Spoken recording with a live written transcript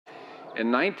In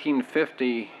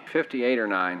 1950, 58 or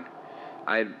 9,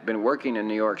 I had been working in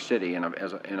New York City in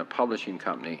a publishing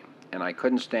company, and I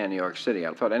couldn't stand New York City.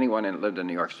 I thought anyone that lived in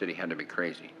New York City had to be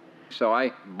crazy. So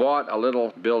I bought a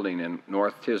little building in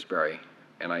North Tisbury,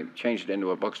 and I changed it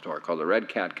into a bookstore called the Red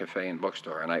Cat Café and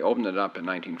Bookstore, and I opened it up in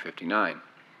 1959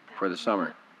 for the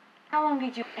summer. How long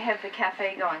did you have the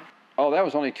cafe going? Oh, that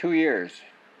was only 2 years.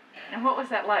 And what was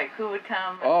that like? Who would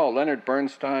come? Oh, Leonard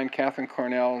Bernstein, Catherine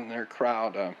Cornell, and their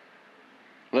crowd,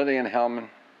 Lillian Hellman.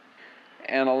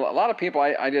 And a lot of people,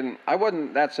 I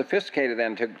wasn't that sophisticated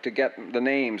then to get the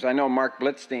names. I know Mark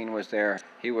Blitzstein was there.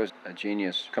 He was a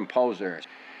genius composer.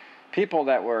 People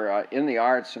that were in the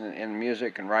arts and in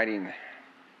music and writing.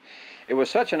 It was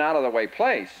such an out-of-the-way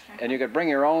place, and you could bring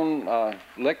your own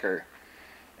liquor,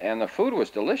 and the food was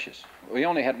delicious. We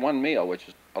only had one meal, which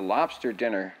was a lobster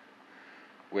dinner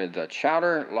with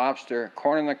chowder, lobster,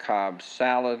 corn on the cob,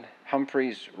 salad,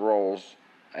 Humphrey's rolls,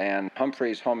 and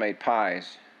Humphrey's homemade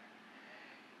pies.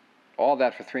 All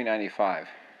that for $3.95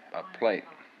 a plate.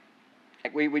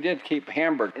 We did keep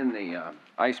hamburger in the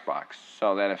icebox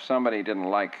so that if somebody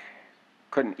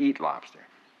couldn't eat lobster,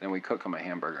 then we cook them a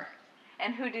hamburger.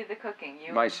 And who did the cooking?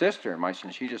 You? My sister,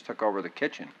 she just took over the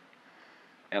kitchen.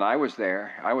 And I was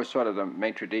there. I was sort of the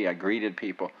maitre d'. I greeted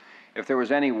people. If there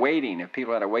was any waiting, if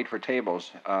people had to wait for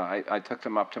tables, I took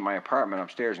them up to my apartment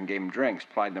upstairs and gave them drinks,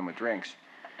 plied them with drinks.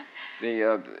 They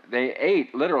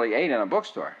literally ate in a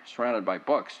bookstore, surrounded by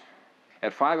books.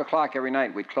 At 5 o'clock every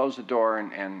night, we'd close the door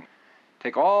and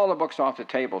take all the books off the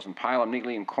tables and pile them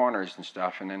neatly in corners and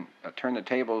stuff, and then turn the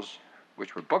tables,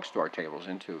 which were bookstore tables,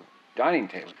 into dining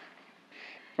tables.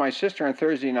 My sister on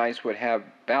Thursday nights would have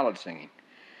ballad singing,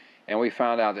 and we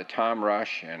found out that Tom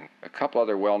Rush and a couple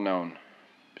other well-known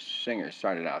singers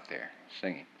started out there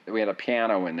singing. We had a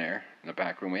piano in there in the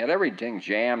back room. We had everything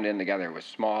jammed in together. It was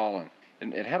small,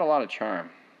 and it had a lot of charm.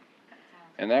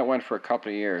 And that went for a couple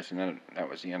of years, and then that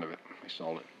was the end of it. We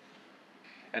sold it.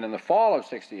 And in the fall of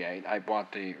 '68, I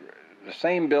bought the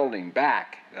same building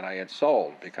back that I had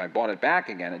sold, because I bought it back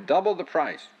again. It doubled the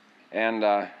price.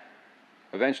 And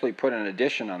eventually put an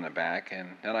addition on the back, and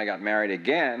then I got married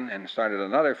again and started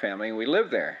another family, and we lived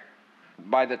there.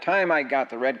 By the time I got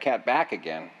the Red Cat back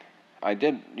again, I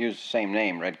did use the same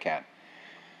name, Red Cat,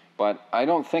 but I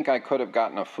don't think I could have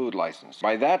gotten a food license.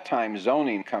 By that time,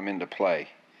 zoning come into play.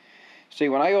 See,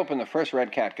 when I opened the first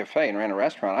Red Cat Café and ran a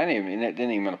restaurant, I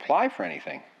didn't even apply for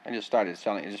anything. I just started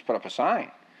selling, I just put up a sign.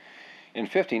 In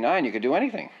 '59, you could do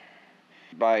anything.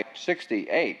 By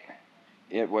 '68,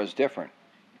 it was different.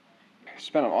 I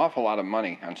spent an awful lot of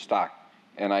money on stock,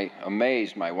 and I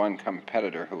amazed my one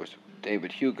competitor, who was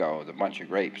David Hugo, of the Bunch of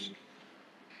Grapes.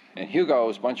 And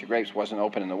Hugo's Bunch of Grapes wasn't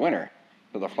open in the winter,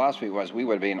 so the philosophy was we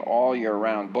would be an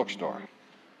all-year-round bookstore.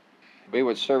 We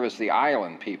would service the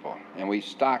island people, and we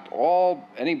stocked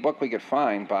any book we could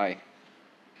find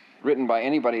written by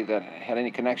anybody that had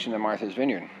any connection to Martha's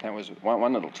Vineyard. That was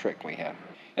one little trick we had.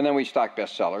 And then we stocked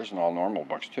bestsellers and all normal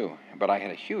books too, but I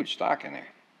had a huge stock in there.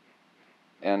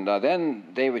 And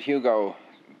then David Hugo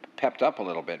pepped up a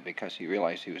little bit because he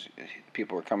realized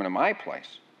people were coming to my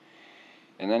place.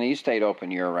 And then he stayed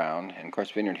open year-round, and of course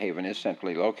Vineyard Haven is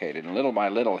centrally located, and little by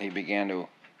little he began to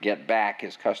get back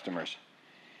his customers.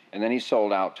 And then he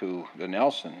sold out to the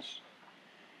Nelsons.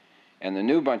 And the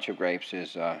new Bunch of Grapes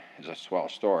is a swell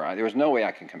store. There was no way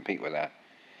I could compete with that.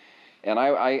 And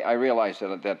I realized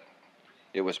that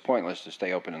it was pointless to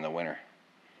stay open in the winter.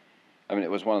 I mean,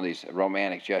 it was one of these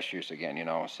romantic gestures again,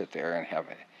 sit there and have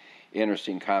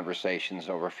interesting conversations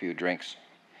over a few drinks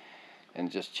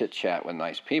and just chit-chat with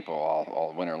nice people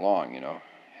all winter long,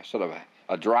 sort of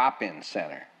a drop-in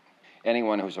center.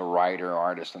 Anyone who's a writer or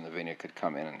artist in the vineyard could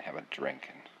come in and have a drink.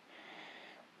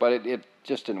 But it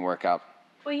just didn't work out.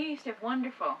 Well, you used to have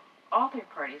wonderful author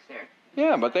parties there.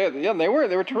 Yeah, but they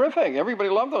were terrific. Everybody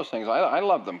loved those things. I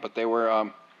loved them, but they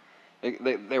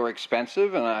were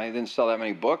expensive, and I didn't sell that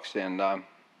many books. And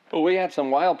but we had some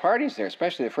wild parties there,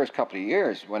 especially the first couple of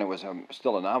years when it was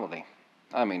still a novelty.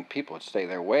 I mean, people would stay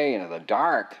there way into the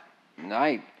dark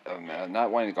night,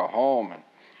 not wanting to go home, and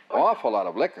awful lot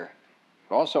of liquor.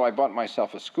 Also, I bought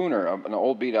myself a schooner, an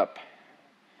old beat-up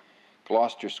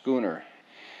Gloucester schooner.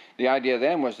 The idea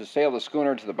then was to sail the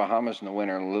schooner to the Bahamas in the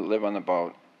winter and live on the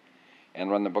boat and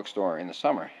run the bookstore in the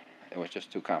summer. It was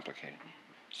just too complicated.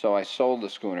 So I sold the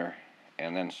schooner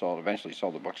and then eventually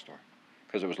sold the bookstore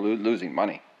because it was losing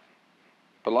money.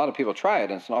 But a lot of people try it,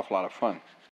 and it's an awful lot of fun.